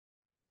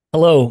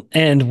Hello,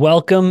 and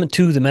welcome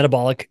to the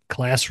Metabolic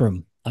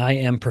Classroom. I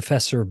am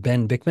Professor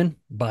Ben Bikman,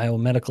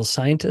 biomedical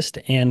scientist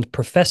and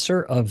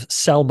professor of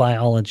cell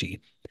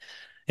biology.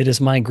 It is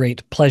my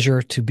great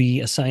pleasure to be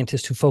a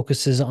scientist who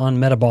focuses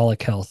on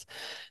metabolic health.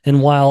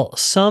 And while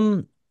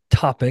some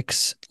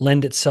topics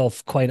lend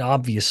itself quite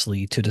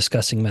obviously to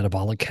discussing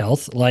metabolic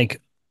health,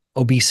 like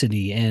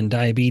obesity and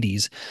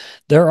diabetes,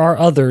 there are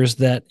others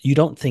that you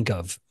don't think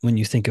of when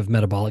you think of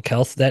metabolic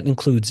health. That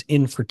includes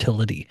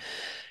infertility.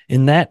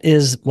 And that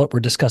is what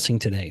we're discussing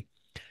today.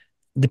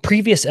 The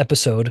previous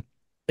episode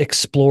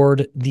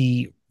explored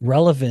the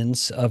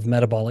relevance of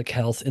metabolic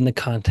health in the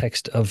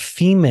context of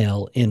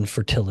female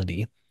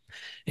infertility.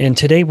 And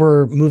today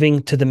we're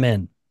moving to the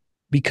men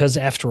because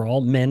after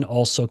all, men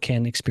also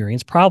can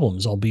experience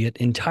problems, albeit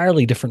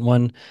entirely different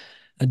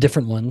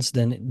ones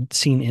than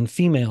seen in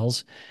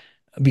females,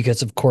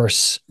 because of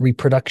course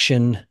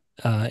reproduction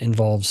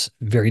involves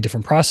very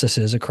different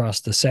processes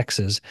across the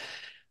sexes.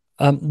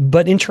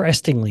 But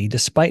interestingly,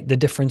 despite the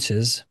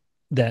differences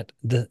that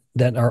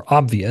are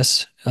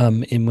obvious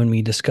in when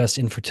we discuss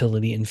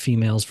infertility in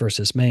females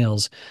versus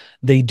males,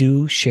 they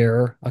do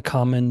share a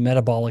common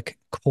metabolic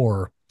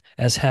core,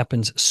 as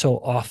happens so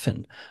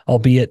often,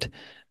 albeit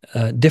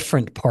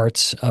different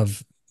parts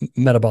of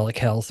metabolic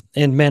health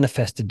and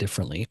manifested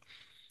differently.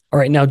 All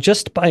right, now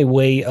just by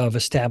way of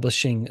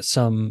establishing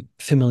some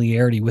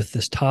familiarity with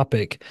this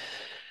topic,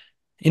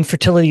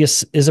 infertility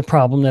is a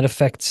problem that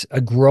affects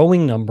a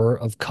growing number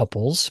of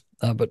couples,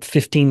 but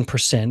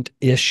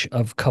 15%-ish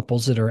of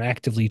couples that are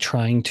actively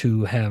trying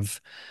to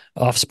have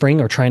offspring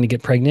or trying to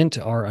get pregnant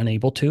are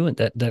unable to, and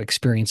that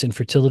experience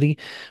infertility,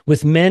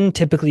 with men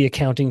typically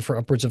accounting for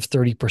upwards of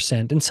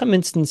 30%. In some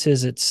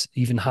instances, it's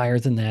even higher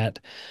than that.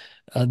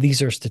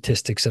 These are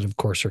statistics that, of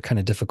course, are kind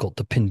of difficult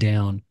to pin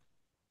down,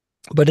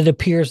 but it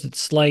appears that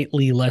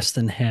slightly less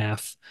than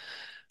half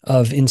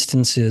of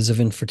instances of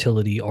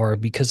infertility are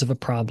because of a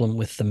problem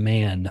with the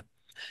man.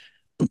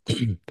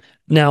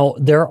 Now,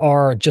 there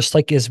are, just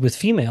like as with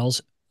females,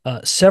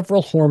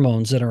 several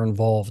hormones that are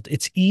involved.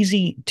 It's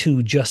easy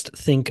to just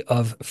think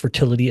of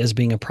fertility as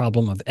being a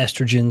problem of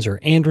estrogens or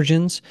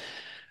androgens,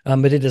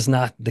 but it is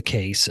not the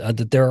case.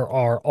 That there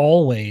are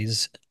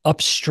always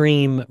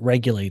upstream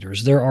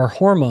regulators. There are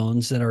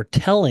hormones that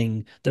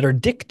are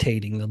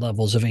dictating the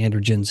levels of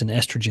androgens and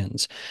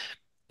estrogens.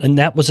 And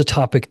that was a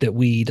topic that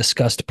we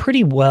discussed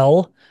pretty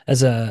well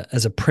as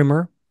a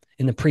primer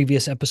in the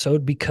previous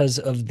episode because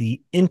of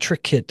the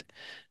intricate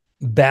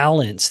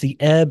balance, the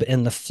ebb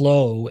and the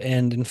flow,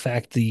 and in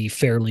fact, the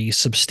fairly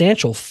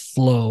substantial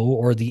flow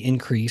or the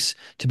increase,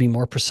 to be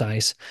more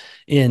precise,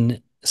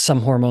 in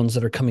some hormones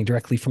that are coming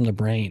directly from the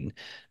brain,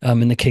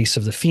 in the case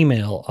of the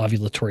female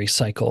ovulatory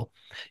cycle.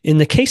 In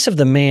the case of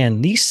the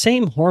man, these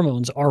same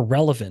hormones are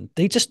relevant.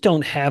 They just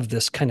don't have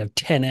this kind of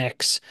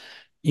 10x,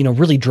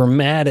 really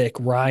dramatic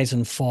rise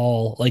and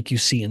fall like you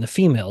see in the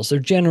females. They're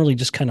generally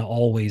just kind of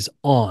always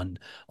on,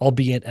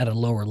 albeit at a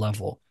lower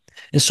level.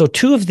 And so,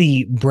 two of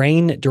the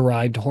brain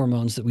derived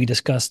hormones that we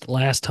discussed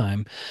last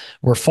time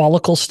were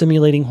follicle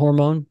stimulating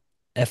hormone,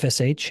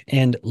 FSH,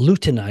 and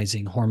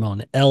luteinizing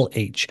hormone,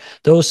 LH.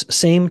 Those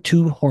same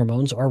two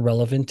hormones are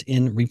relevant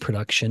in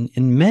reproduction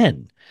in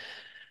men,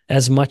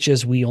 as much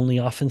as we only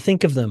often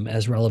think of them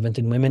as relevant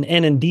in women.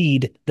 And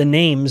indeed, the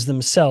names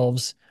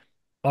themselves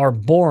are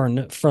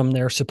born from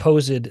their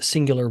supposed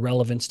singular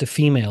relevance to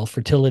female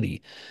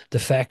fertility. The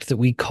fact that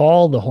we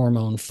call the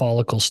hormone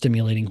follicle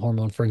stimulating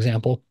hormone, for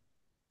example,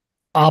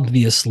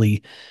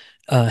 obviously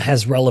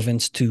has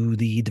relevance to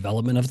the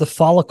development of the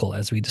follicle,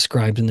 as we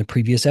described in the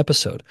previous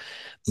episode.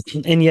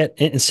 And yet,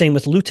 and same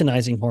with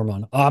luteinizing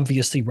hormone,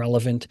 obviously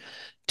relevant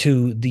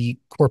to the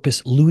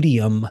corpus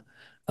luteum,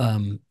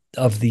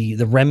 of the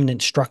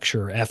remnant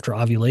structure after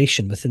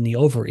ovulation within the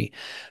ovary.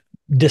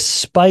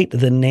 Despite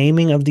the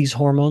naming of these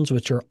hormones,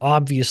 which are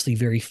obviously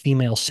very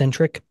female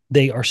centric,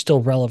 they are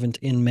still relevant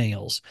in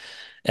males.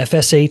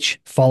 FSH,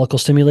 follicle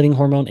stimulating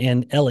hormone,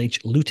 and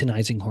LH,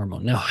 luteinizing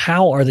hormone. Now,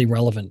 how are they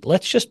relevant?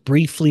 Let's just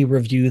briefly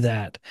review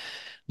that.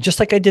 Just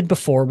like I did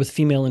before with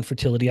female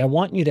infertility, I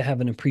want you to have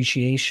an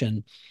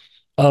appreciation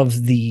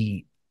of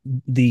the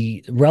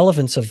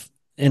relevance of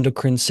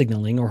endocrine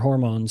signaling or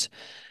hormones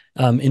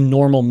in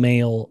normal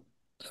male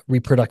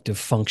reproductive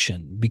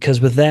function, because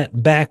with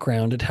that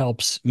background, it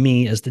helps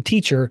me as the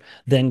teacher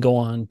then go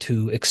on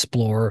to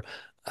explore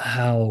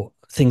how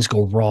things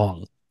go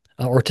wrong.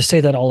 Or to say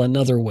that all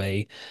another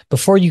way,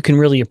 before you can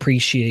really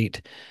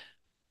appreciate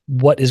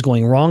what is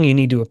going wrong, you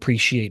need to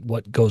appreciate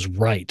what goes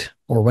right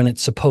or when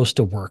it's supposed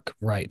to work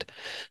right.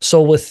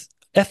 So with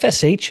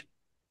FSH,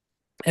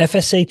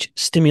 FSH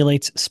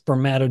stimulates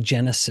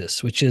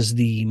spermatogenesis, which is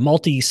the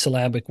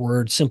multi-syllabic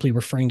word simply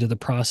referring to the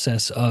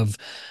process of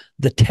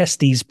the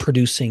testes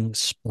producing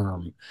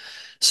sperm.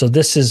 So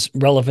this is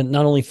relevant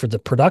not only for the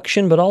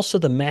production, but also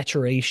the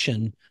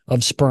maturation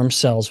of sperm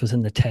cells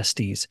within the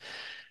testes.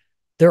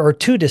 There are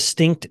two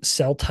distinct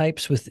cell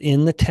types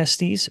within the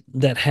testes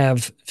that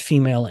have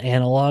female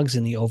analogs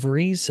in the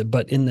ovaries,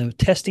 but in the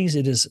testes,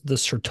 it is the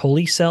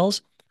Sertoli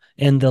cells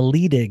and the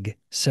Leydig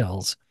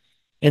cells.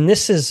 And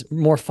this is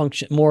more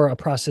a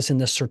process in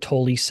the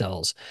Sertoli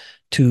cells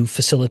to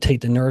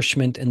facilitate the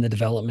nourishment and the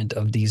development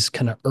of these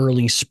kind of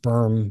early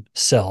sperm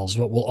cells,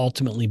 what will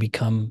ultimately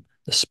become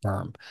the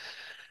sperm.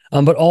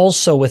 But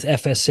also with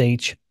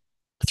FSH,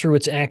 through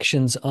its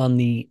actions on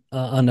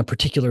a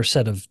particular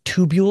set of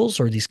tubules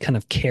or these kind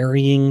of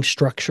carrying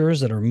structures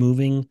that are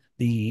moving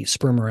the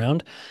sperm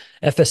around,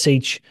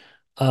 FSH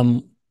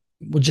um,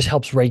 just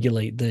helps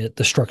regulate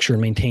the structure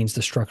and maintains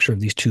the structure of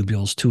these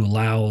tubules to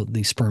allow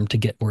the sperm to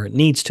get where it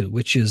needs to,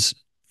 which is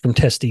from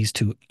testes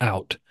to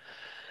out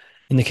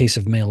in the case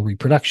of male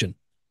reproduction.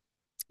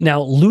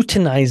 Now,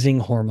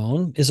 luteinizing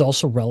hormone is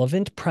also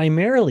relevant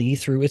primarily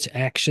through its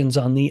actions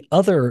on the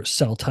other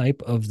cell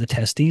type of the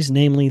testes,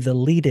 namely the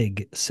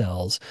Leydig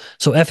cells.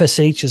 So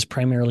FSH is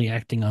primarily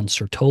acting on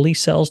Sertoli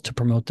cells to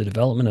promote the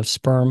development of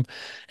sperm.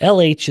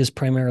 LH is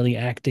primarily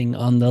acting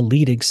on the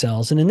Leydig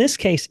cells. And in this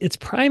case, its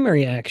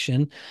primary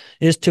action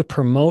is to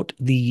promote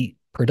the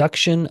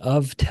production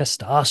of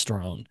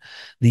testosterone,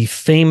 the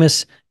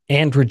famous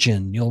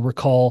androgen. You'll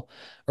recall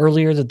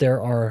earlier that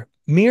there are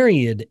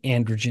myriad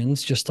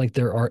androgens, just like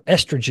there are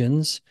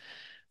estrogens.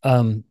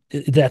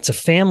 That's a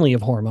family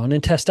of hormone,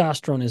 and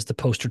testosterone is the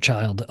poster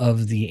child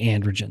of the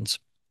androgens.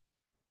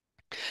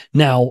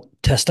 Now,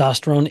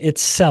 testosterone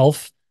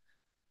itself,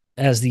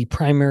 as the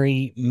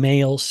primary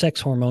male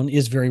sex hormone,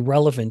 is very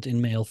relevant in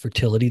male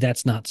fertility.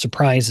 That's not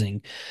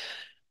surprising.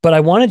 But I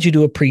wanted you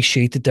to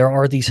appreciate that there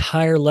are these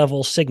higher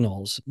level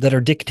signals that are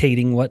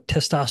dictating what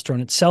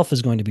testosterone itself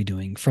is going to be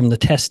doing from the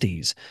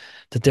testes,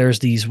 that there's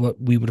these, what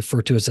we would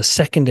refer to as a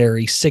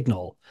secondary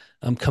signal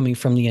coming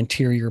from the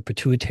anterior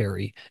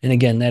pituitary. And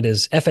again, that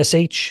is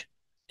FSH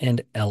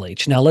and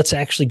LH. Now let's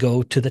actually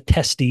go to the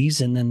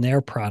testes and then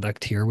their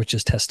product here, which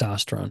is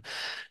testosterone.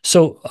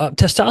 So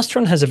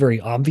testosterone has a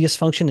very obvious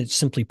function. It's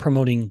simply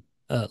promoting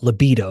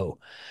libido.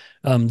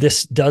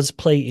 This does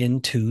play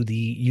into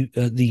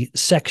the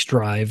sex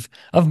drive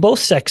of both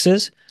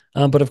sexes,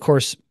 but of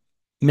course,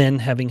 men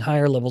having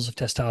higher levels of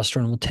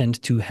testosterone will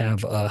tend to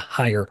have a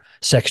higher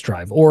sex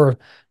drive, or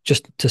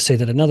just to say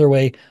that another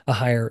way, a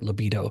higher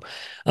libido.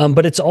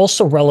 But it's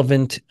also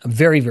relevant,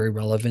 very, very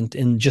relevant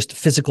in just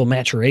physical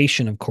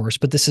maturation, of course,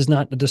 but this is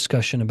not a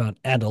discussion about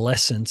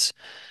adolescence,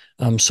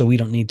 so we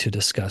don't need to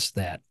discuss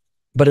that.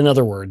 But in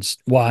other words,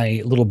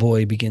 why little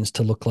boy begins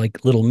to look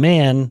like little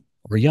man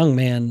or young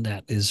man,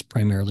 that is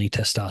primarily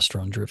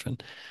testosterone driven.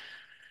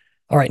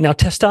 All right, now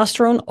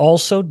testosterone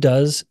also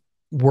does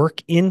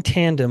work in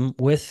tandem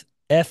with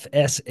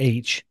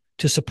FSH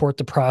to support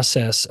the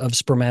process of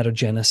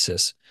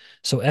spermatogenesis.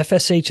 So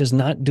FSH is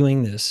not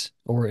doing this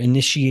or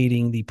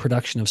initiating the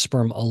production of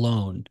sperm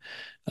alone.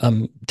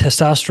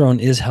 Testosterone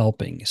is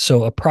helping.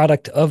 So a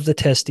product of the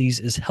testes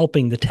is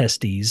helping the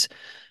testes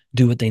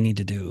do what they need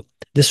to do.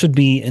 This would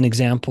be an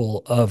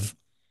example of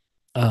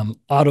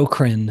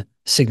autocrine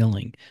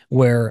signaling,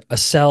 where a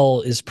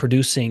cell is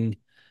producing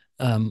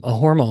a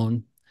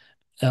hormone.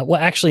 Well,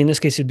 actually, in this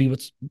case,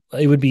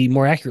 it would be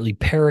more accurately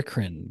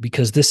paracrine,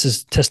 because this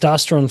is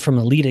testosterone from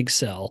a Leydig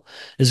cell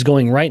is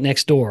going right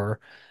next door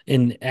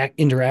and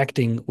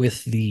interacting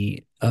with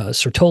the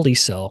Sertoli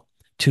cell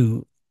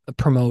to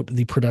promote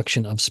the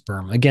production of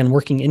sperm. Again,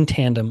 working in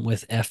tandem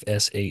with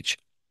FSH.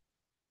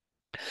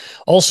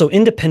 Also,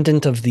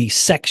 independent of the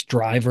sex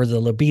drive or the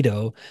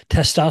libido,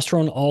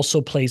 testosterone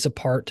also plays a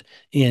part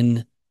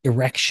in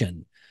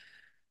erection.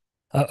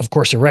 Of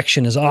course,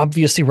 erection is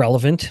obviously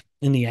relevant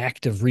in the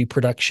act of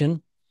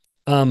reproduction,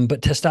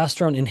 but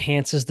testosterone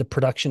enhances the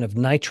production of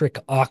nitric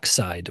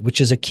oxide, which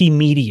is a key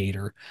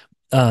mediator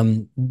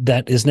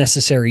that is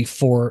necessary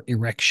for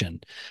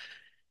erection.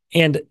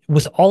 And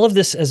with all of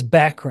this as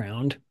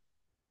background,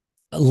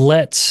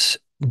 let's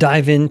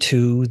dive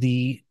into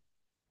the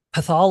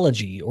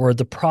pathology or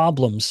the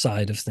problem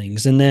side of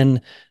things, and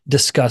then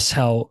discuss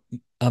how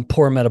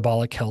poor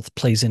metabolic health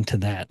plays into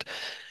that.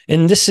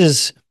 And this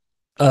is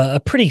a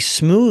pretty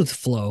smooth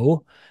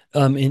flow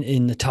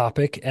in the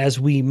topic as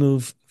we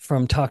move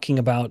from talking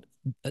about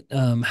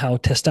how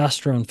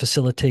testosterone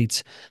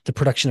facilitates the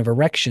production of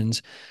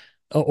erections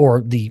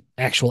or the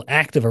actual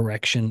act of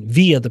erection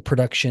via the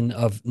production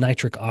of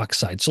nitric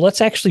oxide. So let's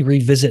actually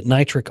revisit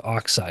nitric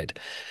oxide.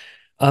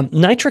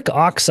 Nitric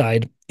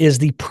oxide is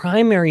the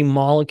primary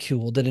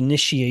molecule that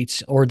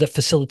initiates or that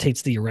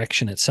facilitates the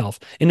erection itself,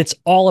 and it's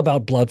all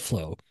about blood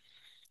flow.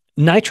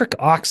 Nitric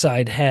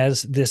oxide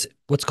has this,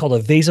 what's called a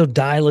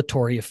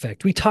vasodilatory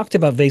effect. We talked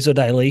about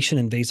vasodilation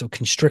and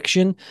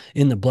vasoconstriction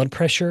in the blood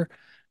pressure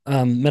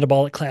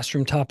metabolic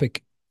classroom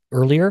topic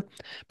earlier,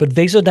 but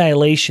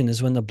vasodilation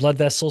is when the blood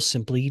vessels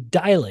simply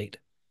dilate,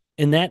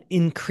 and that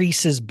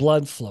increases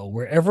blood flow.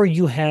 Wherever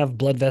you have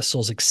blood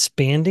vessels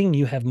expanding,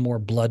 you have more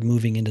blood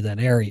moving into that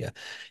area.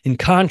 In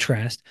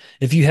contrast,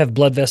 if you have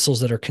blood vessels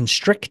that are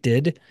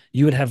constricted,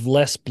 you would have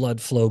less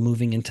blood flow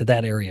moving into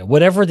that area.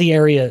 Whatever the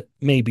area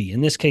Maybe. In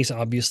this case,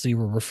 obviously,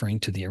 we're referring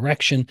to the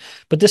erection,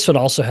 but this would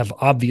also have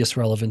obvious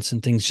relevance in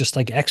things just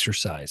like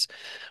exercise,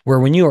 where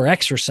when you are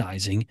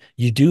exercising,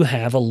 you do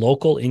have a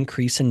local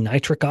increase in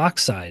nitric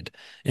oxide,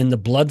 and the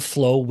blood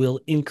flow will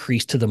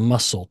increase to the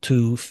muscle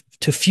to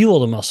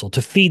fuel the muscle,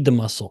 to feed the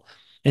muscle,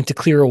 and to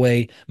clear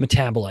away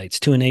metabolites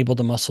to enable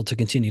the muscle to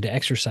continue to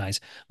exercise.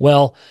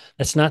 Well,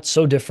 that's not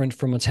so different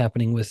from what's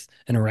happening with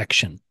an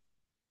erection.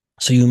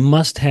 So you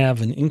must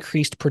have an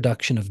increased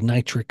production of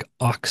nitric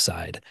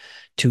oxide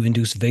to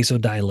induce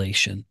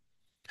vasodilation.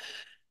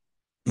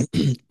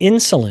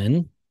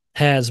 Insulin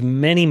has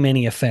many,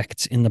 many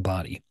effects in the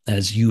body,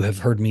 as you have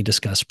heard me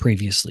discuss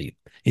previously.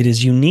 It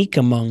is unique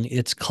among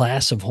its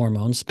class of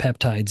hormones,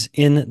 peptides,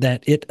 in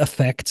that it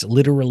affects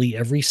literally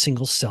every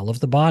single cell of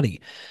the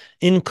body,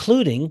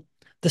 including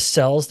the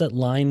cells that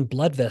line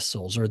blood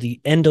vessels or the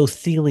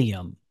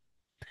endothelium.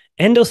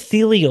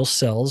 Endothelial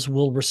cells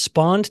will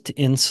respond to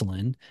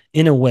insulin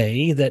in a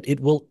way that it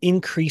will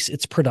increase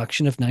its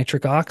production of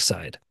nitric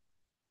oxide.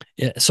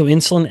 So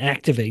insulin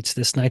activates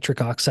this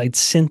nitric oxide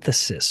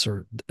synthesis,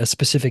 or a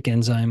specific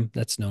enzyme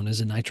that's known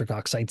as a nitric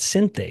oxide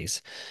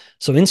synthase.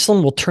 So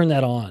insulin will turn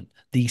that on,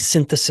 the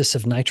synthesis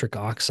of nitric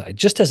oxide.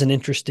 Just as an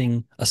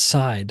interesting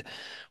aside,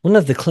 one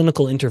of the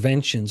clinical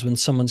interventions when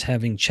someone's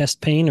having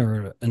chest pain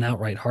or an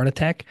outright heart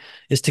attack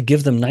is to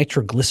give them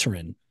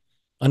nitroglycerin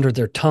under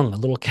their tongue, a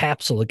little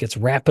capsule that gets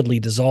rapidly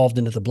dissolved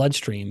into the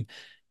bloodstream,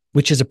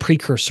 which is a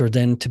precursor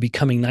then to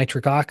becoming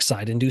nitric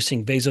oxide,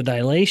 inducing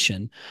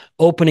vasodilation,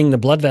 opening the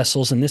blood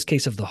vessels, in this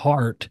case of the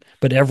heart,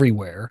 but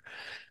everywhere,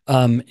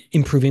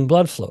 improving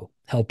blood flow,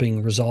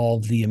 helping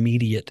resolve the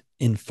immediate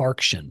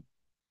infarction.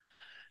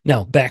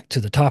 Now, back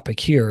to the topic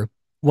here.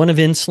 One of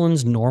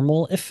insulin's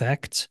normal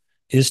effects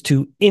is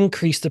to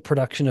increase the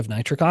production of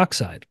nitric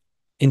oxide,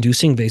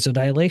 inducing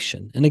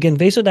vasodilation. And again,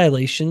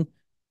 vasodilation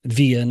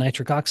via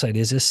nitric oxide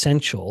is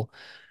essential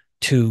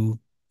to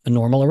a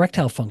normal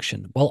erectile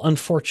function. Well,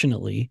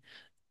 unfortunately,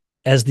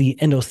 as the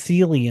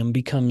endothelium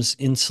becomes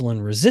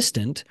insulin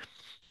resistant,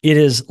 it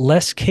is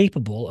less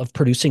capable of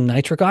producing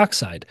nitric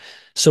oxide.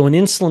 So when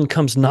insulin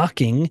comes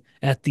knocking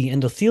at the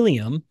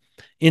endothelium,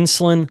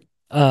 insulin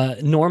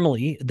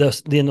normally the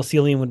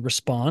endothelium would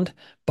respond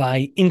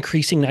by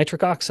increasing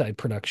nitric oxide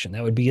production.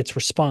 That would be its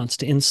response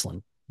to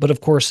insulin. But of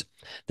course,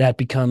 that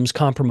becomes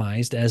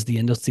compromised as the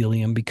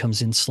endothelium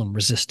becomes insulin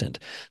resistant.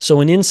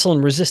 So in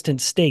insulin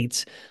resistant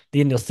states,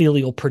 the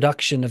endothelial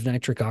production of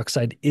nitric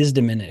oxide is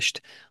diminished,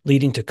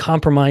 leading to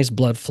compromised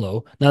blood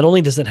flow. Not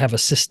only does it have a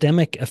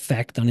systemic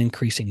effect on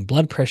increasing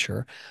blood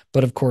pressure,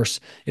 but of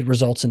course, it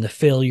results in the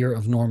failure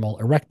of normal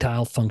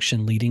erectile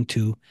function, leading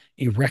to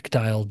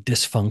erectile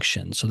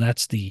dysfunction. So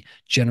that's the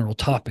general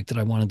topic that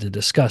I wanted to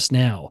discuss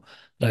now.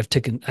 I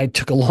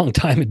took a long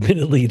time,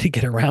 admittedly, to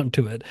get around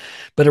to it.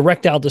 But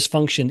erectile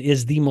dysfunction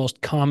is the most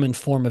common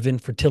form of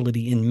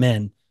infertility in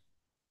men.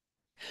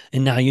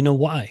 And now you know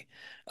why.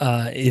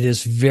 It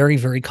is very,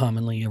 very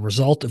commonly a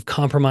result of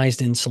compromised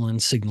insulin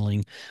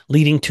signaling,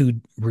 leading to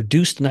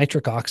reduced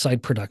nitric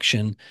oxide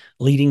production,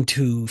 leading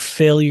to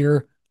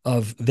failure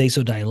of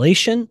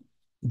vasodilation,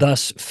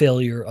 thus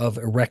failure of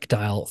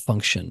erectile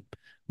function,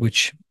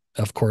 which,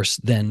 of course,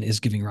 then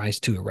is giving rise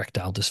to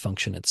erectile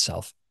dysfunction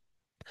itself.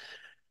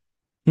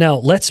 Now,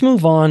 let's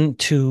move on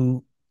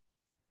to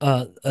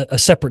a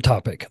separate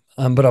topic,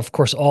 but of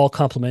course, all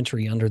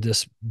complementary under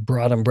this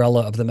broad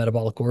umbrella of the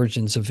metabolic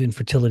origins of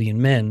infertility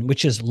in men,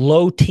 which is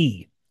low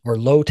T, or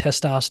low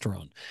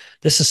testosterone.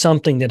 This is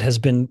something that has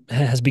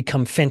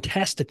become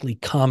fantastically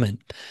common,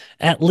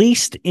 at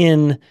least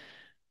in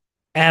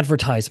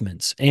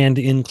advertisements and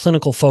in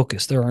clinical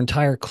focus. There are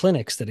entire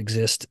clinics that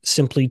exist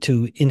simply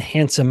to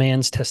enhance a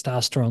man's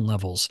testosterone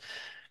levels.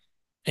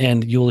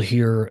 And you'll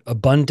hear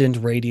abundant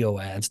radio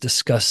ads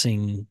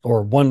discussing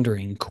or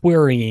wondering,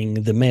 querying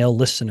the male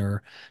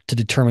listener to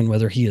determine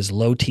whether he is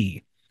low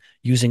T,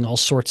 using all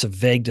sorts of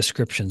vague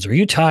descriptions. Are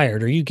you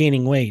tired? Are you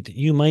gaining weight?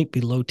 You might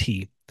be low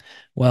T.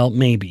 Well,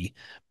 maybe,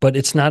 but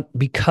it's not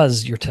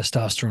because your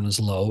testosterone is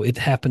low. It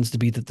happens to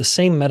be that the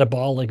same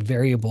metabolic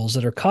variables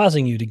that are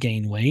causing you to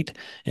gain weight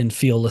and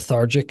feel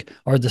lethargic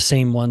are the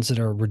same ones that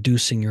are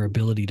reducing your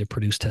ability to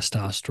produce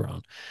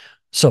testosterone.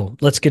 So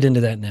let's get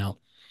into that now.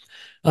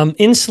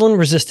 Insulin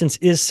resistance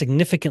is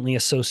significantly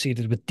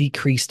associated with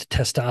decreased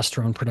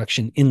testosterone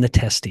production in the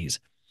testes.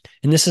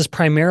 And this is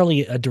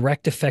primarily a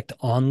direct effect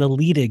on the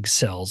Leydig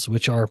cells,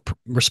 which are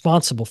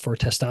responsible for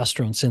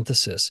testosterone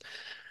synthesis.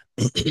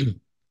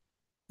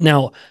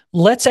 Now,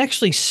 let's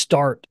actually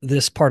start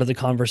this part of the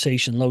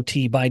conversation, low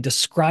T, by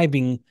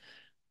describing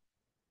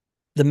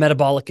the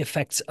metabolic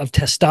effects of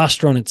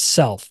testosterone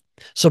itself.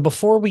 So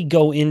before we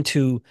go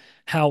into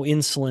how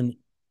insulin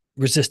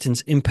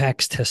resistance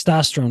impacts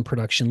testosterone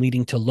production,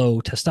 leading to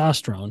low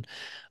testosterone,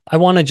 I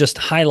want to just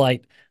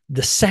highlight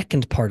the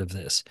second part of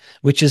this,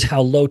 which is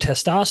how low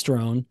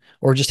testosterone,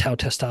 or just how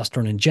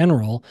testosterone in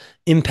general,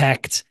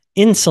 impacts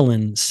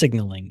insulin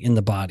signaling in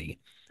the body.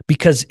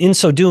 Because in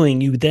so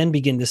doing, you then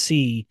begin to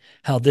see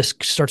how this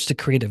starts to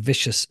create a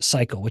vicious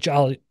cycle, which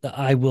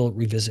I will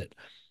revisit.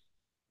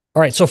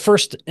 All right. So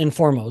first and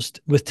foremost,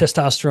 with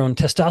testosterone,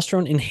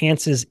 testosterone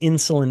enhances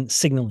insulin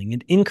signaling.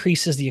 It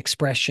increases the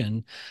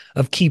expression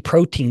of key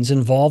proteins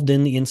involved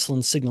in the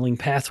insulin signaling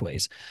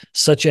pathways,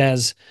 such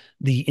as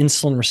the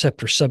insulin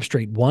receptor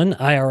substrate 1,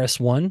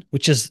 IRS1,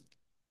 which is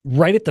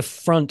right at the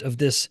front of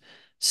this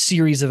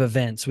series of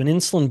events. When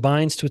insulin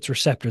binds to its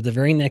receptor, the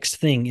very next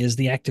thing is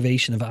the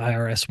activation of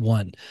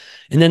IRS1.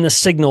 And then the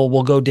signal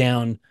will go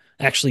down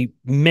actually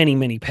many,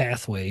 many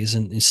pathways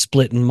and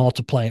split and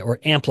multiply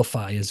or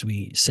amplify, as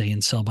we say in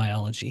cell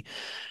biology.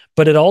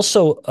 But it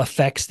also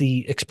affects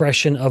the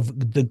expression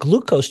of the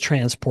glucose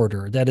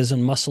transporter that is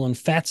in muscle and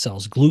fat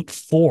cells,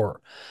 GLUT4.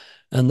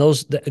 And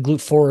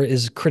GLUT4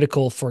 is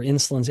critical for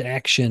insulin's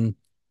action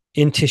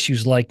in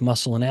tissues like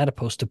muscle and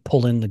adipose to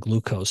pull in the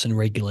glucose and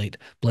regulate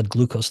blood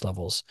glucose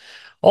levels.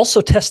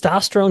 Also,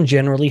 testosterone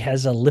generally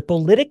has a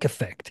lipolytic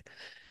effect.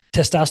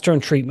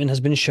 Testosterone treatment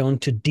has been shown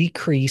to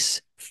decrease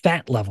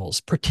fat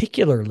levels,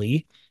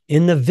 particularly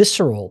in the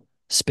visceral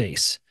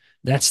space.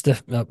 That's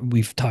the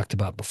we've talked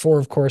about before,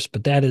 of course,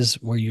 but that is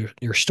where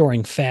you're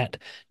storing fat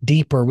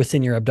deeper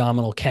within your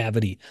abdominal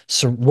cavity,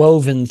 so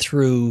woven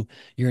through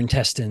your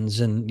intestines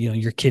and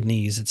your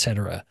kidneys,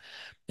 etc.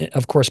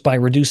 Of course, by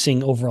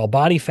reducing overall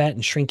body fat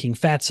and shrinking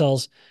fat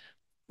cells,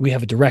 we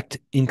have a direct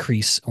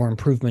increase or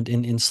improvement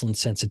in insulin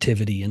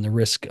sensitivity, and the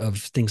risk of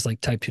things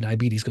like type 2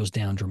 diabetes goes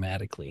down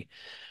dramatically.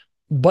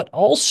 But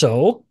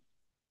also,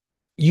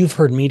 you've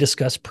heard me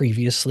discuss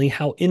previously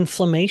how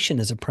inflammation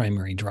is a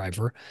primary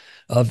driver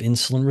of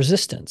insulin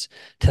resistance.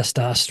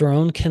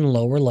 Testosterone can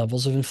lower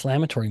levels of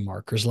inflammatory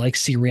markers like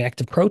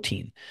C-reactive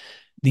protein.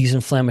 These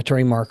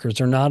inflammatory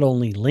markers are not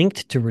only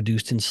linked to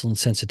reduced insulin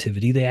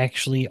sensitivity, they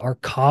actually are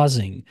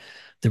causing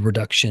the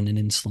reduction in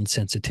insulin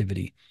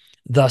sensitivity.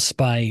 Thus,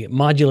 by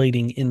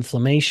modulating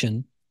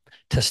inflammation,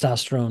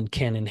 testosterone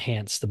can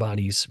enhance the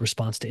body's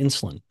response to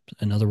insulin.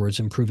 In other words,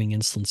 improving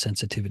insulin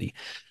sensitivity.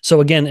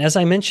 So again, as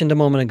I mentioned a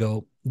moment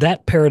ago,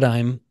 that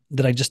paradigm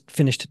that I just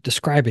finished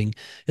describing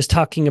is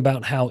talking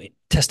about how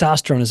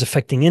testosterone is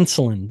affecting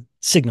insulin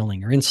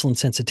signaling or insulin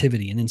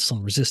sensitivity and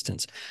insulin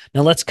resistance.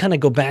 Now let's kind of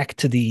go back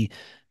to the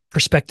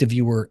perspective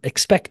you were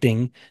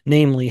expecting,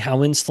 namely how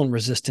insulin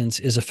resistance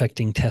is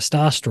affecting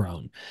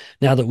testosterone,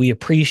 now that we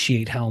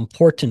appreciate how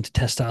important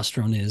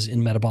testosterone is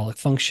in metabolic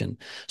function.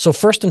 So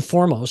first and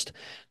foremost,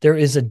 there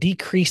is a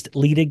decreased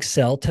Leydig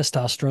cell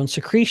testosterone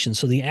secretion.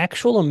 So the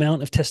actual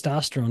amount of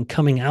testosterone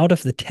coming out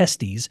of the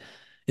testes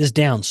is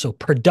down. So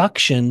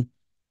production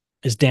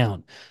is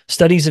down.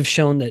 Studies have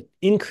shown that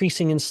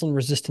increasing insulin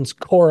resistance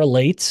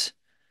correlates,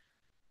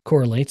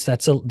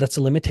 that's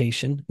a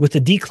limitation, with a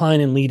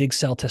decline in Leydig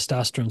cell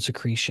testosterone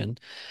secretion.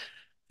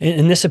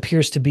 And this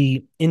appears to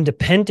be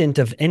independent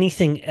of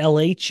anything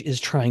LH is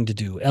trying to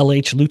do,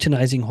 LH,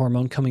 luteinizing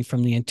hormone coming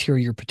from the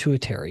anterior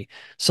pituitary.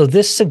 So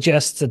this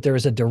suggests that there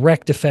is a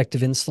direct effect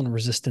of insulin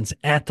resistance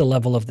at the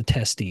level of the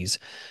testes,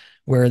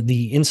 where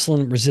the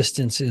insulin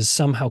resistance is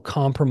somehow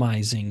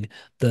compromising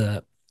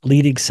the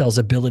Leydig cell's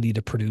ability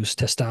to produce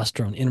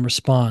testosterone in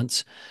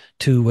response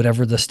to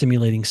whatever the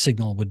stimulating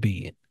signal would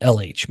be,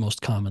 LH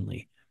most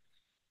commonly.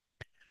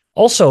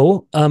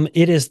 Also,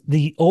 it is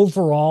the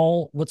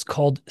overall what's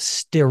called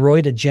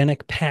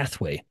steroidogenic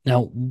pathway.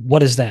 Now,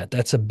 what is that?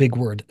 That's a big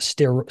word,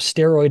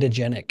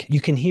 steroidogenic. You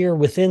can hear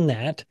within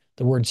that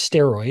the word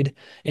steroid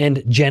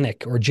and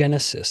genic or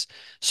genesis.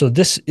 So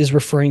this is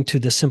referring to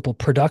the simple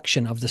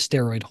production of the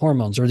steroid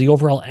hormones or the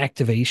overall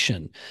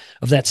activation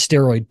of that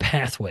steroid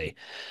pathway.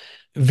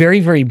 Very,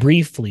 very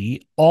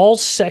briefly, all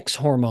sex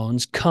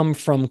hormones come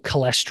from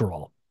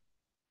cholesterol.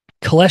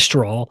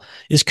 Cholesterol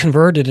is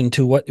converted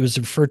into what was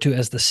referred to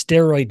as the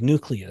steroid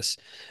nucleus.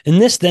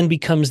 And this then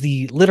becomes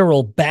the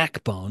literal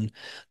backbone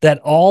that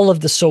all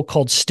of the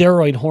so-called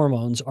steroid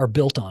hormones are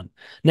built on.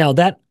 Now,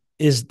 that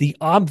is the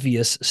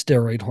obvious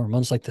steroid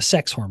hormones, like the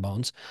sex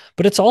hormones,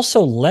 but it's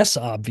also less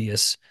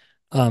obvious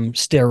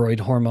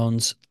steroid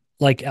hormones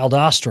like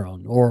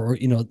aldosterone, or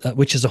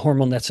which is a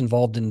hormone that's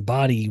involved in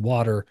body,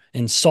 water,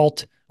 and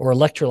salt or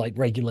electrolyte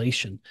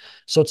regulation.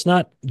 So it's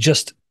not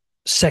just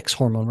sex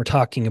hormone we're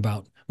talking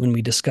about when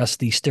we discuss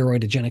the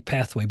steroidogenic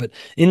pathway, but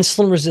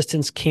insulin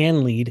resistance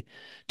can lead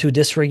to a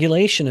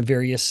dysregulation of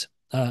various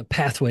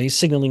pathways,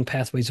 signaling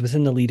pathways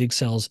within the Leydig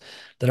cells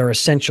that are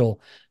essential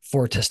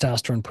for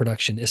testosterone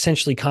production,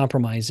 essentially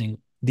compromising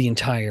the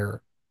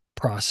entire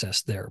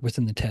process there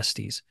within the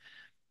testes.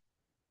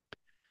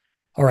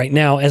 All right,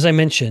 now, as I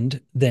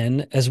mentioned,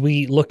 then, as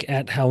we look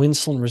at how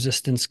insulin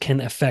resistance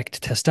can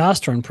affect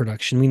testosterone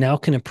production, we now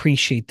can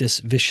appreciate this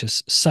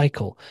vicious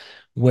cycle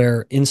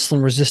where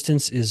insulin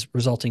resistance is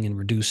resulting in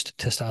reduced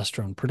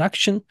testosterone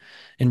production,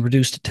 and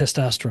reduced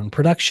testosterone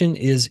production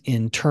is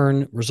in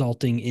turn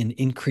resulting in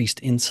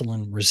increased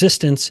insulin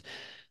resistance,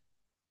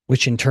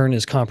 which in turn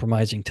is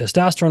compromising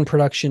testosterone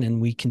production, and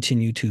we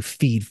continue to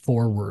feed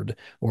forward,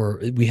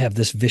 or we have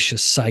this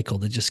vicious cycle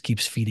that just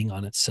keeps feeding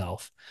on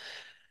itself.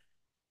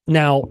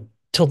 Now,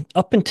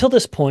 up until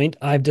this point,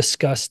 I've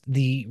discussed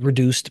the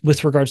reduced,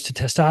 with regards to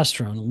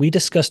testosterone, we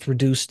discussed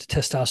reduced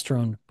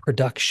testosterone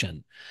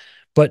production.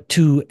 But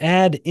to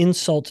add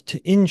insult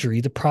to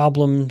injury, the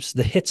problems,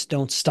 the hits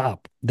don't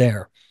stop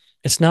there.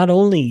 It's not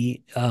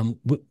only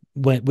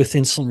with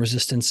insulin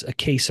resistance a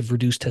case of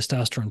reduced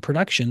testosterone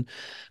production,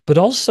 but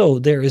also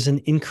there is an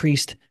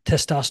increased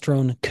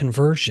testosterone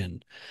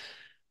conversion.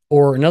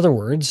 Or, in other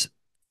words,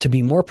 to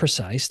be more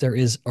precise, there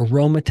is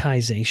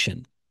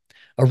aromatization.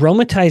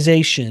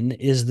 Aromatization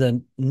is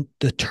the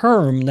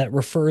term that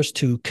refers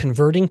to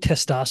converting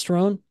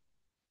testosterone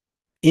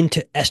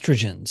into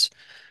estrogens.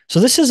 So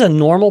this is a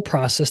normal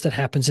process that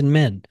happens in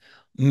men.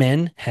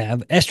 Men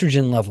have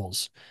estrogen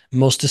levels,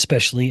 most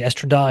especially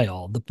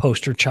estradiol, the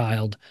poster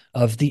child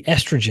of the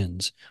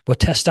estrogens. What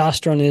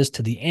testosterone is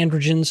to the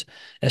androgens,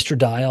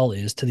 estradiol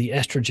is to the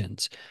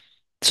estrogens.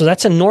 So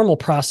that's a normal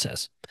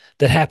process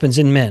that happens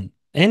in men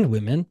and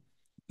women.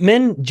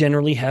 Men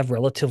generally have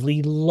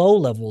relatively low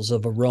levels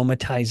of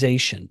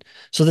aromatization.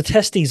 So the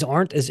testes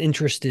aren't as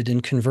interested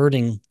in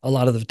converting a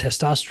lot of the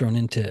testosterone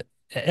into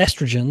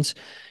estrogens.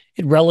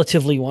 It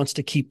relatively wants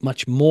to keep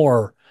much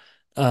more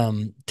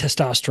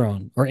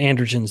testosterone or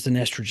androgens than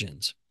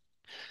estrogens.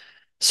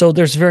 So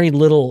there's very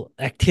little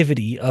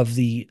activity of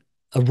the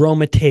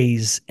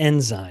aromatase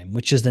enzyme,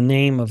 which is the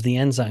name of the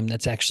enzyme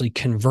that's actually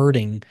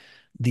converting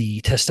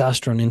the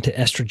testosterone into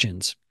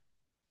estrogens.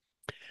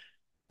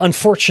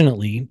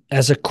 Unfortunately,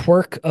 as a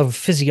quirk of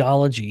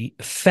physiology,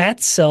 fat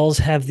cells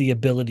have the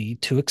ability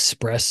to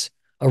express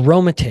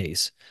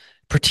aromatase,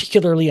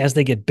 particularly as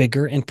they get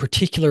bigger, and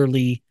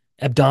particularly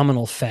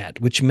abdominal fat,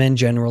 which men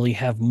generally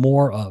have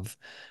more of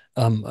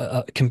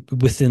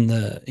within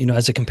the,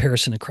 as a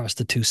comparison across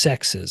the two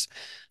sexes.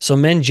 So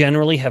men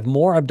generally have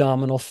more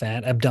abdominal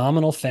fat.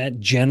 Abdominal fat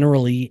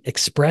generally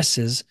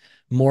expresses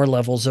more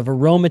levels of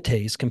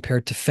aromatase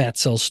compared to fat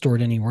cells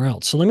stored anywhere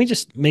else. So let me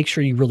just make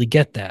sure you really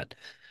get that.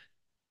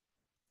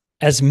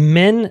 As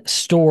men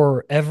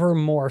store ever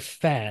more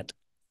fat,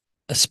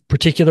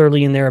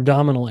 particularly in their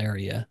abdominal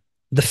area,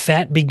 the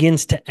fat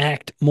begins to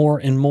act more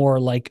and more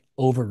like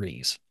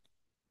ovaries.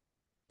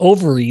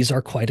 Ovaries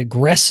are quite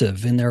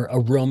aggressive in their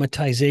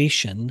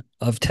aromatization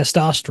of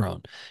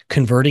testosterone,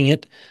 converting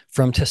it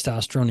from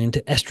testosterone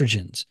into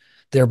estrogens,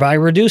 thereby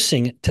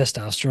reducing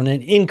testosterone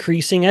and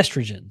increasing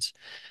estrogens.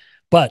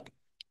 But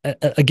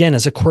again,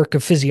 as a quirk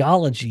of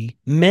physiology,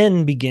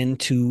 men begin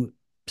to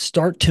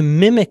start to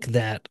mimic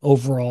that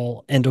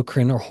overall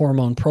endocrine or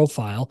hormone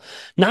profile,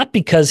 not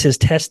because his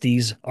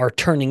testes are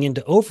turning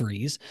into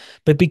ovaries,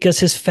 but because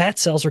his fat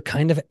cells are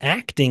kind of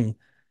acting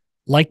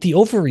like the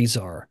ovaries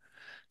are.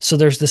 So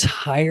there's this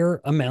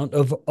higher amount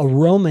of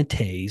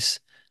aromatase,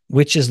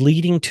 which is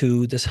leading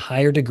to this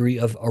higher degree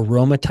of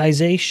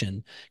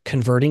aromatization,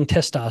 converting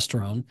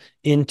testosterone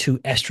into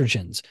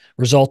estrogens,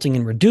 resulting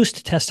in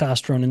reduced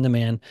testosterone in the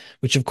man,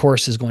 which of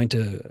course is going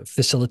to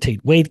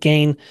facilitate weight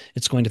gain.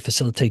 It's going to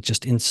facilitate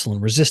just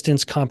insulin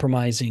resistance,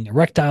 compromising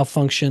erectile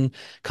function,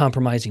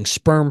 compromising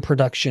sperm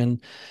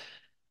production,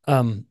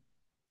 um,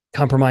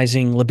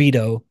 compromising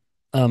libido.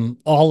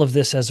 All of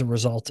this as a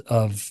result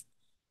of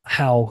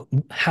how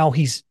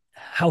he's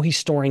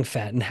storing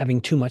fat and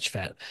having too much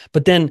fat.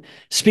 But then,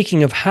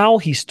 speaking of how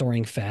he's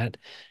storing fat,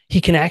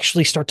 he can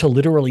actually start to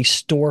literally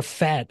store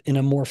fat in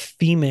a more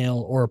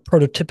female or a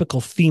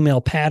prototypical female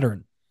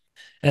pattern.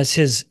 As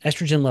his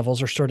estrogen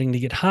levels are starting to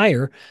get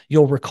higher,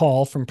 you'll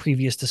recall from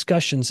previous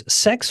discussions,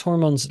 sex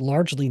hormones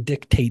largely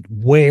dictate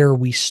where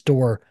we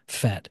store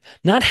fat,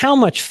 not how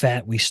much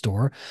fat we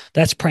store.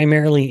 That's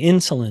primarily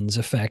insulin's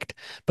effect,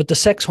 but the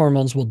sex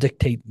hormones will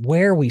dictate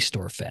where we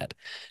store fat.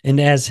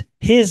 And as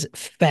his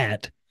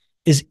fat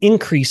is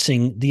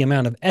increasing the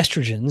amount of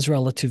estrogens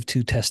relative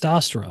to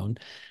testosterone,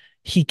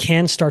 he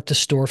can start to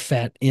store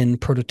fat in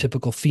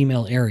prototypical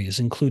female areas,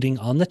 including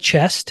on the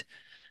chest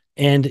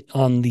and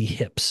on the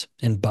hips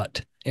and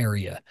butt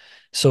area.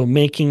 So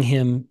making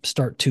him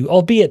start to,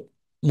 albeit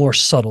more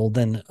subtle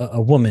than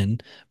a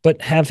woman,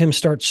 but have him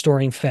start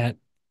storing fat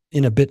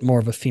in a bit more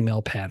of a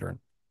female pattern.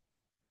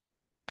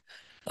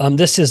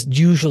 This is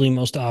usually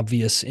most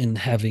obvious in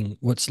having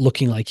what's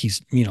looking like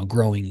he's,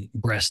 growing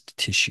breast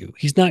tissue.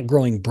 He's not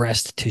growing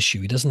breast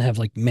tissue. He doesn't have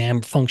like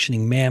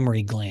functioning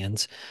mammary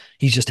glands.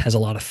 He just has a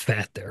lot of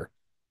fat there.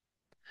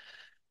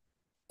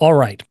 All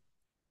right.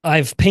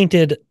 I've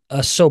painted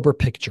a sober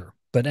picture,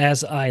 but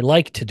as I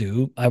like to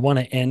do, I want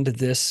to end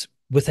this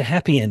with a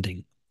happy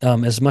ending,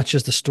 as much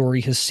as the story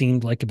has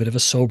seemed like a bit of a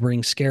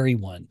sobering, scary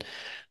one.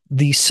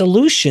 The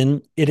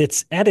solution,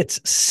 it's at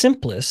its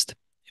simplest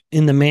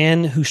in the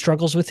man who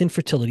struggles with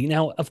infertility.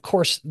 Now, of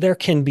course, there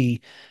can be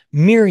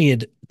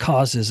myriad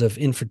causes of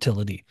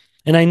infertility.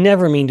 And I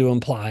never mean to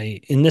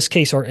imply, in this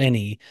case or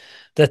any,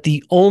 that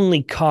the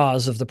only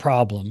cause of the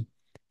problem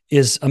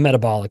is a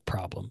metabolic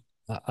problem.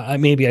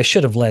 Maybe I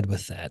should have led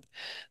with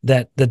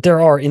that there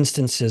are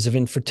instances of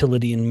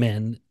infertility in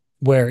men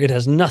where it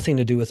has nothing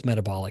to do with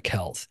metabolic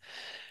health.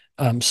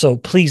 So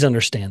please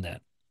understand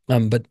that.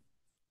 But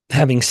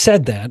having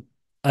said that,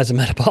 as a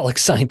metabolic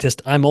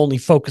scientist, I'm only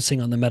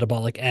focusing on the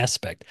metabolic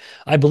aspect.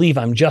 I believe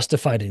I'm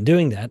justified in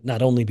doing that,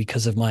 not only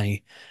because of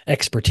my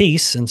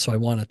expertise, and so I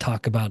want to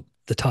talk about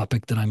the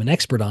topic that I'm an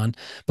expert on,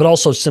 but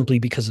also simply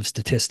because of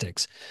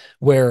statistics,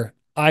 where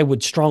I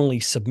would strongly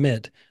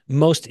submit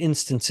most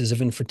instances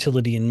of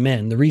infertility in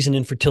men, the reason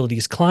infertility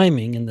is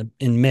climbing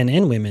in men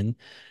and women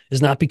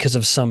is not because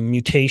of some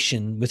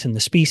mutation within the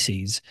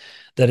species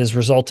that is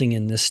resulting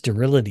in this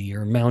sterility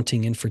or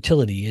mounting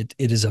infertility.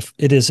 It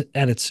is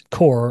at its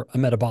core a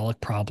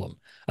metabolic problem.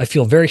 I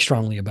feel very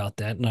strongly about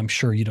that, and I'm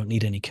sure you don't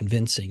need any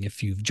convincing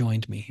if you've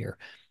joined me here.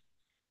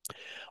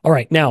 All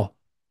right, now,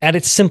 at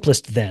its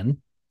simplest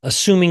then,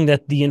 assuming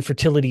that the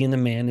infertility in the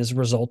man is a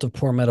result of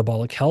poor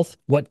metabolic health,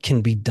 what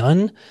can be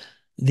done?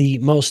 The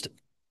most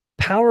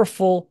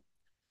powerful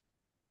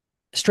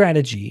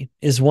strategy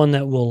is one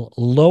that will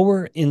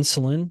lower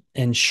insulin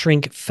and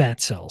shrink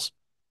fat cells.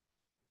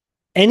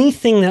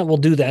 Anything that will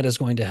do that is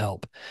going to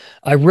help.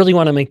 I really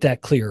want to make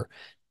that clear.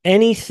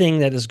 Anything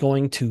that is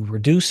going to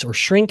reduce or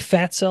shrink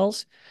fat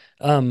cells,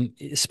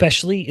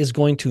 especially, is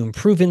going to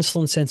improve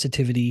insulin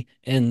sensitivity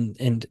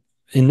and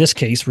in this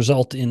case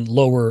result in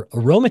lower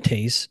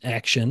aromatase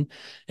action,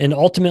 and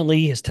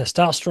ultimately his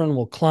testosterone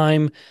will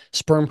climb,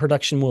 sperm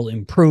production will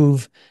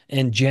improve,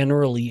 and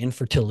generally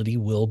infertility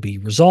will be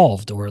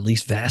resolved or at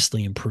least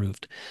vastly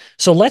improved.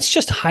 So let's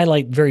just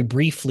highlight very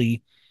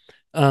briefly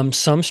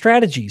some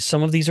strategies.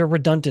 Some of these are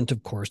redundant,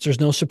 of course. There's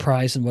no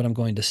surprise in what I'm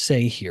going to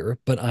say here,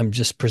 but I'm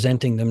just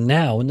presenting them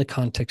now in the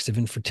context of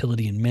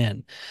infertility in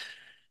men.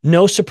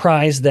 No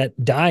surprise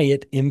that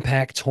diet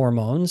impacts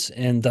hormones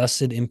and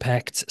thus it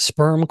impacts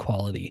sperm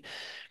quality.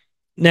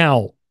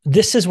 Now,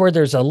 this is where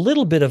there's a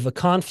little bit of a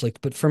conflict,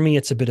 but for me,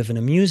 it's a bit of an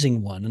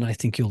amusing one, and I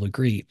think you'll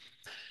agree.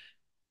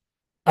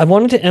 I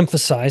wanted to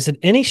emphasize that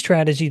any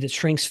strategy that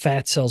shrinks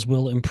fat cells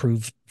will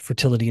improve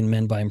fertility in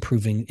men by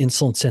improving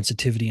insulin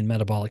sensitivity and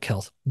metabolic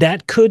health.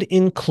 That could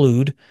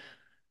include,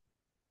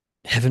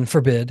 heaven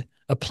forbid,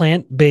 a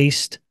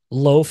plant-based,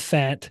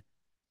 low-fat,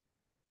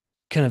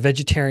 kind of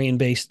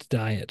vegetarian-based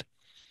diet.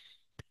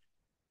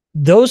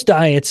 Those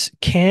diets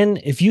can,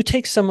 if you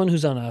take someone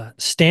who's on a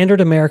standard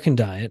American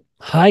diet,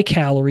 high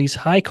calories,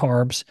 high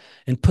carbs,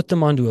 and put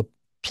them onto a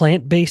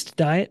plant-based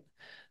diet,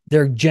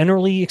 they're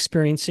generally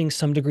experiencing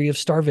some degree of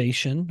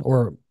starvation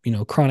or,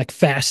 chronic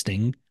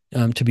fasting,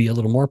 to be a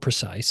little more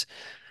precise.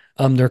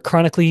 They're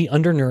chronically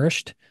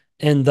undernourished,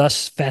 and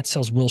thus fat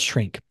cells will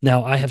shrink.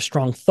 Now, I have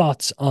strong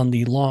thoughts on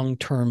the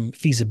long-term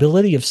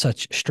feasibility of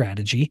such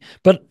strategy,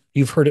 but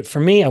you've heard it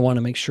from me. I want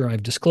to make sure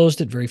I've disclosed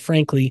it very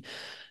frankly.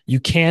 You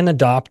can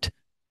adopt,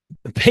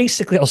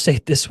 basically, I'll say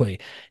it this way.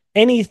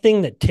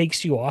 Anything that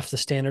takes you off the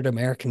standard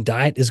American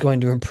diet is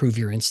going to improve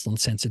your insulin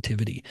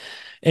sensitivity.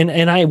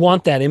 And I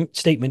want that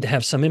statement to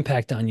have some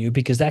impact on you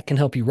because that can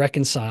help you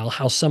reconcile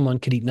how someone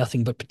could eat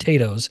nothing but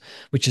potatoes,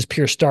 which is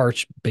pure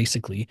starch,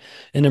 basically,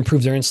 and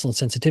improve their insulin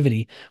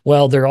sensitivity.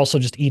 Well, they're also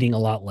just eating a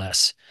lot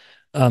less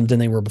than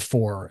they were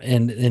before.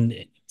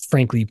 And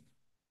frankly,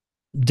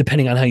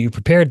 depending on how you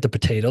prepared the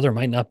potato, there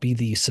might not be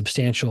the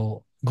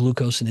substantial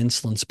glucose and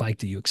insulin spike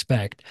that you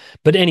expect.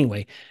 But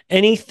anyway,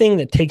 anything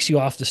that takes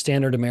you off the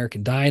standard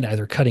American diet,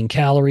 either cutting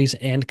calories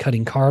and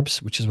cutting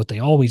carbs, which is what they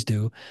always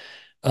do,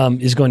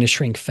 is going to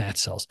shrink fat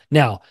cells.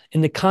 Now,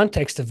 in the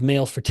context of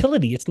male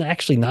fertility, it's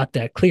actually not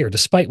that clear.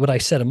 Despite what I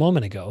said a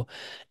moment ago,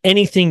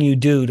 anything you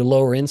do to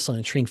lower insulin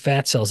and shrink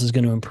fat cells is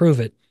going to improve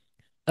it,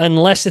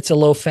 unless it's a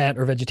low-fat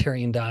or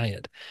vegetarian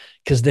diet,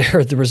 because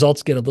there the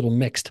results get a little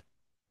mixed.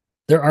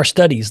 There are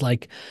studies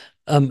like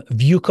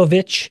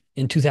Vukovic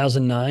in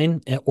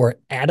 2009 or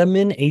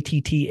Ataman,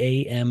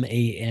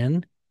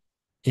 Attaman,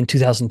 in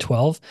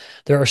 2012.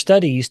 There are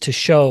studies to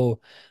show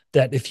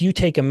that if you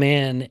take a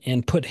man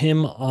and put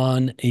him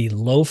on a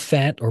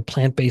low-fat or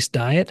plant-based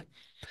diet,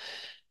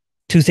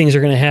 two things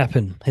are going to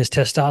happen. His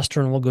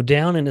testosterone will go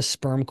down and his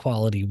sperm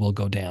quality will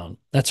go down.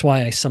 That's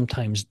why I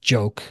sometimes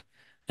joke,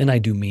 and I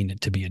do mean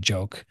it to be a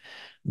joke,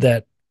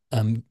 that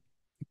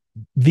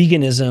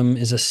veganism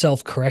is a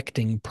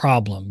self-correcting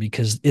problem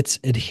because its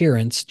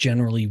adherents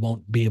generally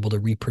won't be able to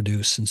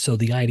reproduce. And so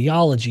the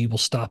ideology will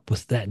stop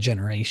with that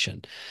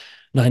generation.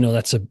 Now, I know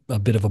that's a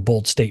bit of a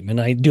bold statement.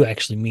 I do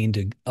actually mean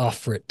to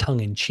offer it tongue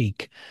in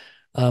cheek.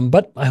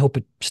 But I hope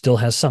it still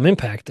has some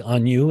impact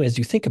on you as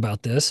you think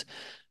about this.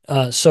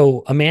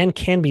 So a man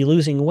can be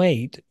losing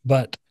weight,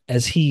 but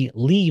as he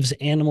leaves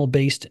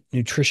animal-based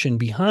nutrition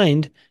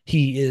behind,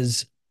 he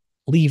is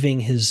leaving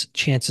his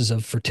chances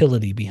of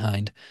fertility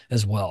behind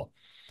as well.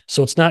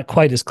 So it's not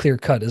quite as clear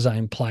cut as I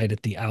implied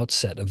at the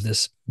outset of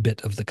this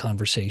bit of the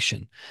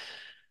conversation.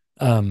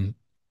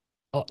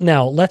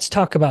 Now, let's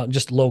talk about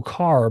just low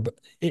carb.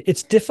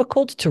 It's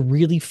difficult to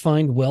really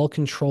find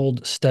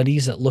well-controlled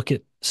studies that look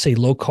at, say,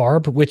 low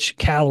carb, which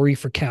calorie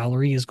for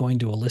calorie is going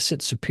to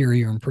elicit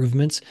superior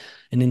improvements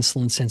in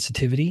insulin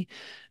sensitivity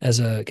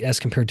as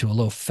compared to a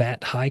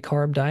low-fat,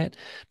 high-carb diet.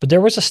 But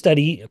there was a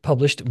study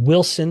published,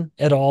 Wilson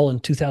et al.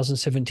 In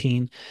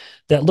 2017,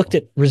 that looked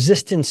at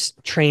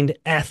resistance-trained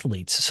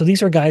athletes. So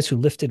these are guys who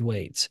lifted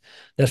weights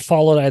that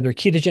followed either a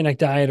ketogenic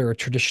diet or a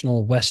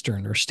traditional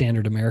Western or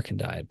standard American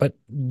diet, but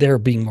they're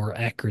being more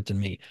accurate than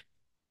me.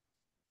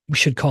 We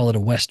should call it a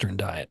Western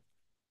diet.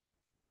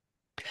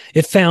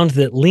 It found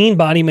that lean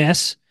body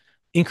mass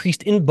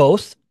increased in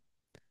both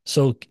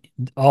So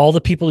all the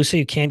people who say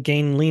you can't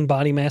gain lean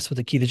body mass with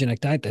a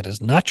ketogenic diet, that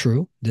is not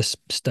true. This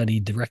study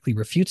directly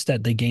refutes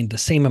that. They gained the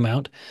same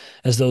amount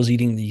as those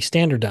eating the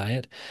standard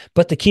diet,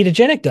 but the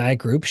ketogenic diet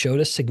group showed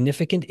a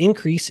significant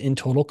increase in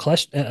total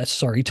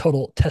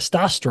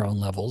testosterone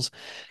levels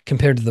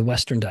compared to the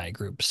Western diet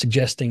group,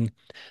 suggesting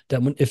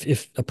that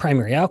if a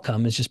primary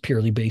outcome is just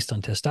purely based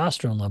on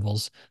testosterone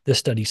levels, this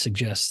study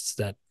suggests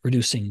that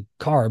reducing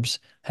carbs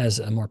has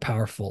a more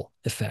powerful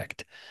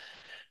effect.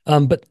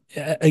 But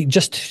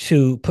just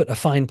to put a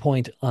fine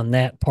point on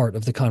that part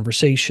of the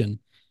conversation,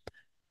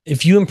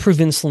 if you improve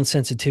insulin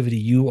sensitivity,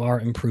 you are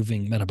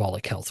improving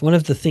metabolic health. One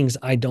of the things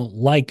I don't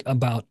like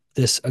about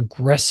this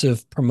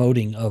aggressive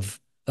promoting of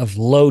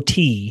low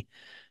T,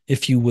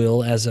 if you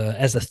will, as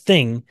a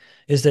thing,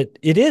 is that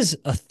it is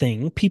a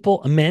thing.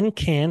 Men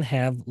can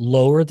have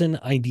lower than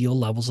ideal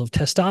levels of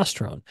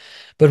testosterone,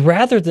 but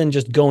rather than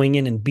just going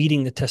in and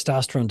beating the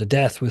testosterone to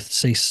death with,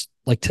 say,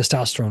 like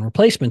testosterone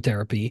replacement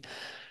therapy,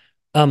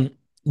 um,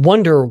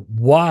 wonder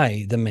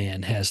why the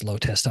man has low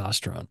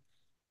testosterone.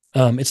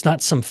 It's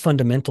not some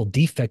fundamental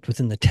defect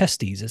within the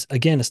testes.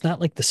 It's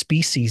not like the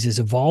species is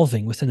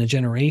evolving within a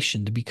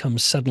generation to become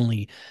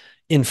suddenly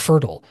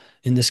infertile,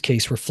 in this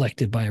case,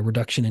 reflected by a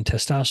reduction in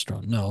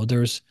testosterone. No,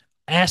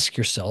 ask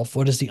yourself,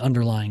 what is the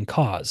underlying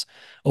cause?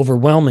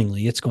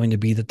 Overwhelmingly, it's going to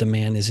be that the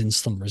man is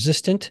insulin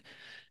resistant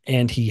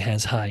and he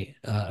has high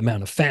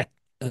amount of fat,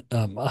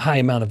 a high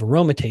amount of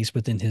aromatase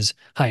within his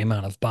high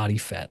amount of body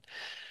fat.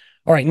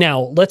 All right,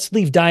 now let's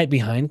leave diet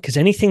behind because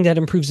anything that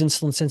improves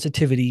insulin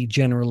sensitivity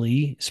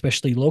generally,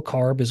 especially low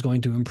carb, is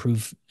going to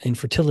improve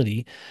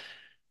infertility.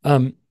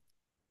 Um,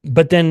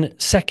 but then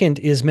second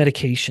is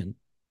medication.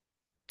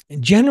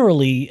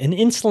 Generally, an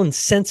insulin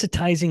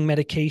sensitizing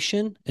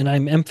medication, and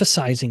I'm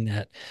emphasizing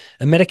that,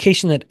 a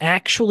medication that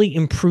actually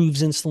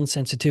improves insulin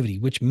sensitivity,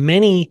 which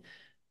many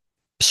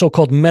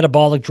so-called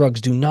metabolic drugs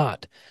do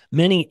not.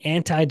 Many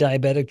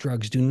anti-diabetic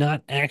drugs do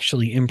not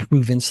actually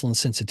improve insulin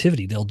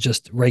sensitivity. They'll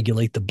just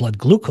regulate the blood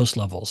glucose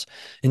levels,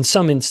 in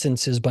some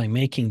instances by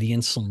making the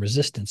insulin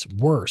resistance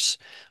worse,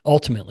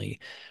 ultimately.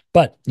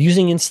 But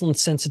using insulin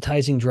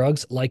sensitizing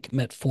drugs like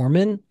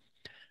metformin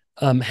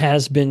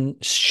has been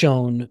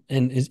shown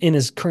and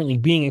is currently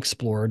being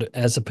explored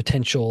as a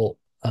potential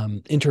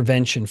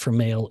intervention for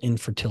male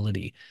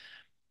infertility.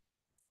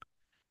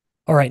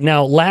 All right.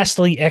 Now,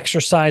 lastly,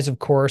 exercise, of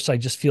course, I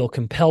just feel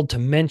compelled to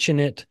mention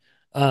it.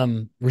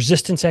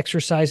 Resistance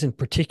exercise in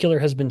particular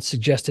has been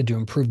suggested to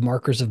improve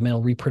markers of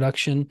male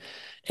reproduction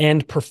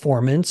and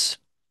performance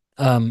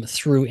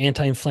through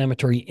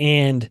anti-inflammatory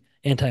and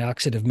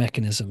antioxidant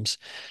mechanisms.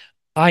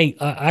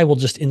 I will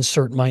just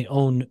insert my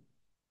own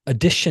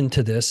addition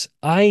to this.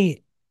 I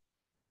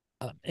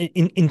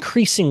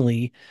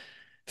increasingly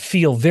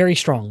feel very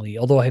strongly,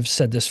 although I've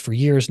said this for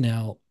years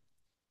now,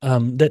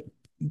 that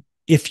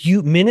if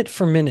you minute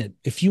for minute,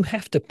 if you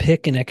have to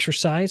pick an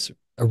exercise,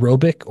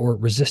 aerobic or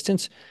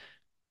resistance,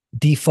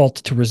 default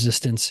to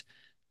resistance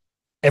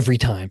every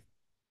time.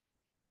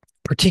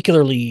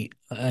 Particularly,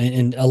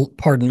 and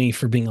pardon me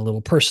for being a little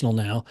personal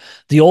now,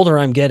 the older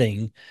I'm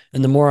getting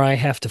and the more I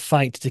have to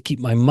fight to keep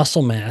my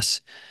muscle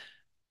mass,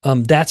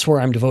 that's where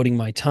I'm devoting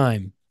my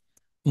time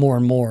more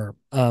and more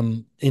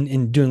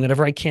in doing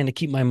whatever I can to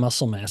keep my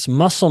muscle mass.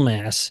 Muscle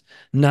mass,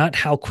 not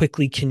how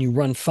quickly can you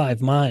run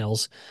 5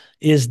 miles,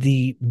 is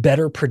the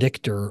better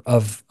predictor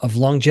of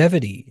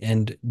longevity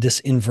and this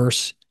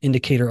inverse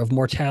indicator of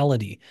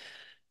mortality.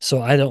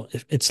 So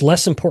it's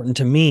less important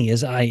to me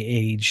as I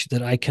age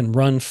that I can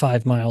run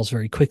 5 miles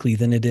very quickly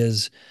than it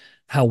is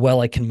how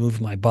well I can move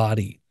my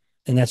body.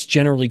 And that's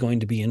generally going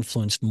to be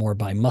influenced more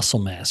by muscle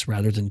mass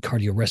rather than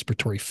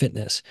cardiorespiratory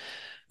fitness.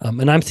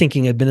 And I'm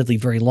thinking admittedly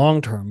very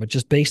long term, but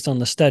just based on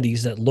the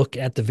studies that look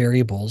at the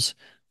variables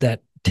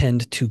that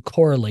tend to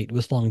correlate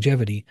with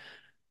longevity,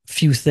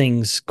 few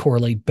things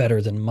correlate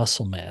better than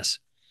muscle mass.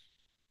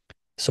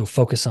 So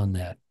focus on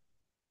that.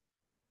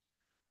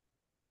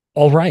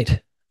 All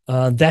right.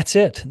 That's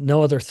it.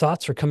 No other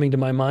thoughts are coming to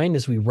my mind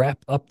as we wrap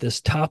up this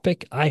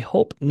topic. I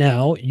hope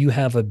now you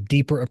have a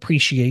deeper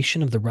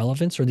appreciation of the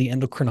relevance or the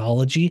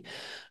endocrinology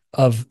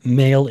of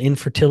male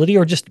infertility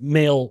or just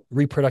male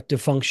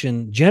reproductive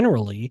function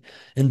generally,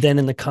 and then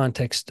in the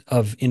context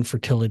of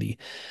infertility.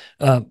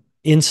 Uh,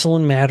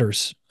 Insulin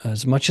matters.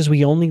 As much as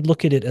we only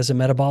look at it as a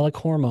metabolic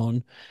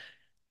hormone,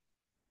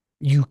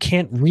 you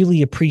can't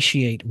really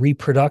appreciate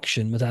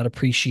reproduction without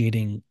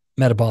appreciating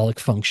metabolic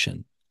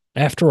function.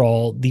 After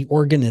all, the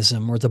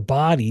organism or the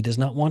body does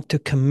not want to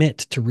commit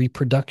to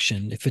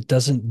reproduction if it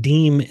doesn't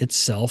deem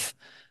itself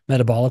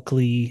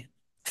metabolically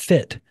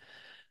fit.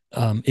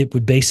 It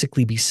would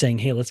basically be saying,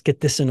 hey, let's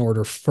get this in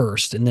order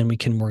first, and then we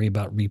can worry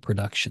about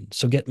reproduction.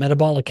 So get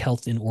metabolic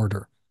health in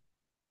order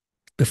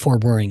before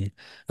worrying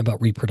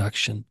about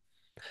reproduction.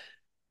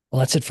 Well,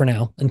 that's it for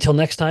now. Until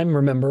next time,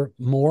 remember,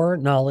 more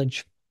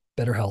knowledge,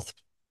 better health.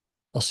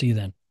 I'll see you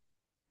then.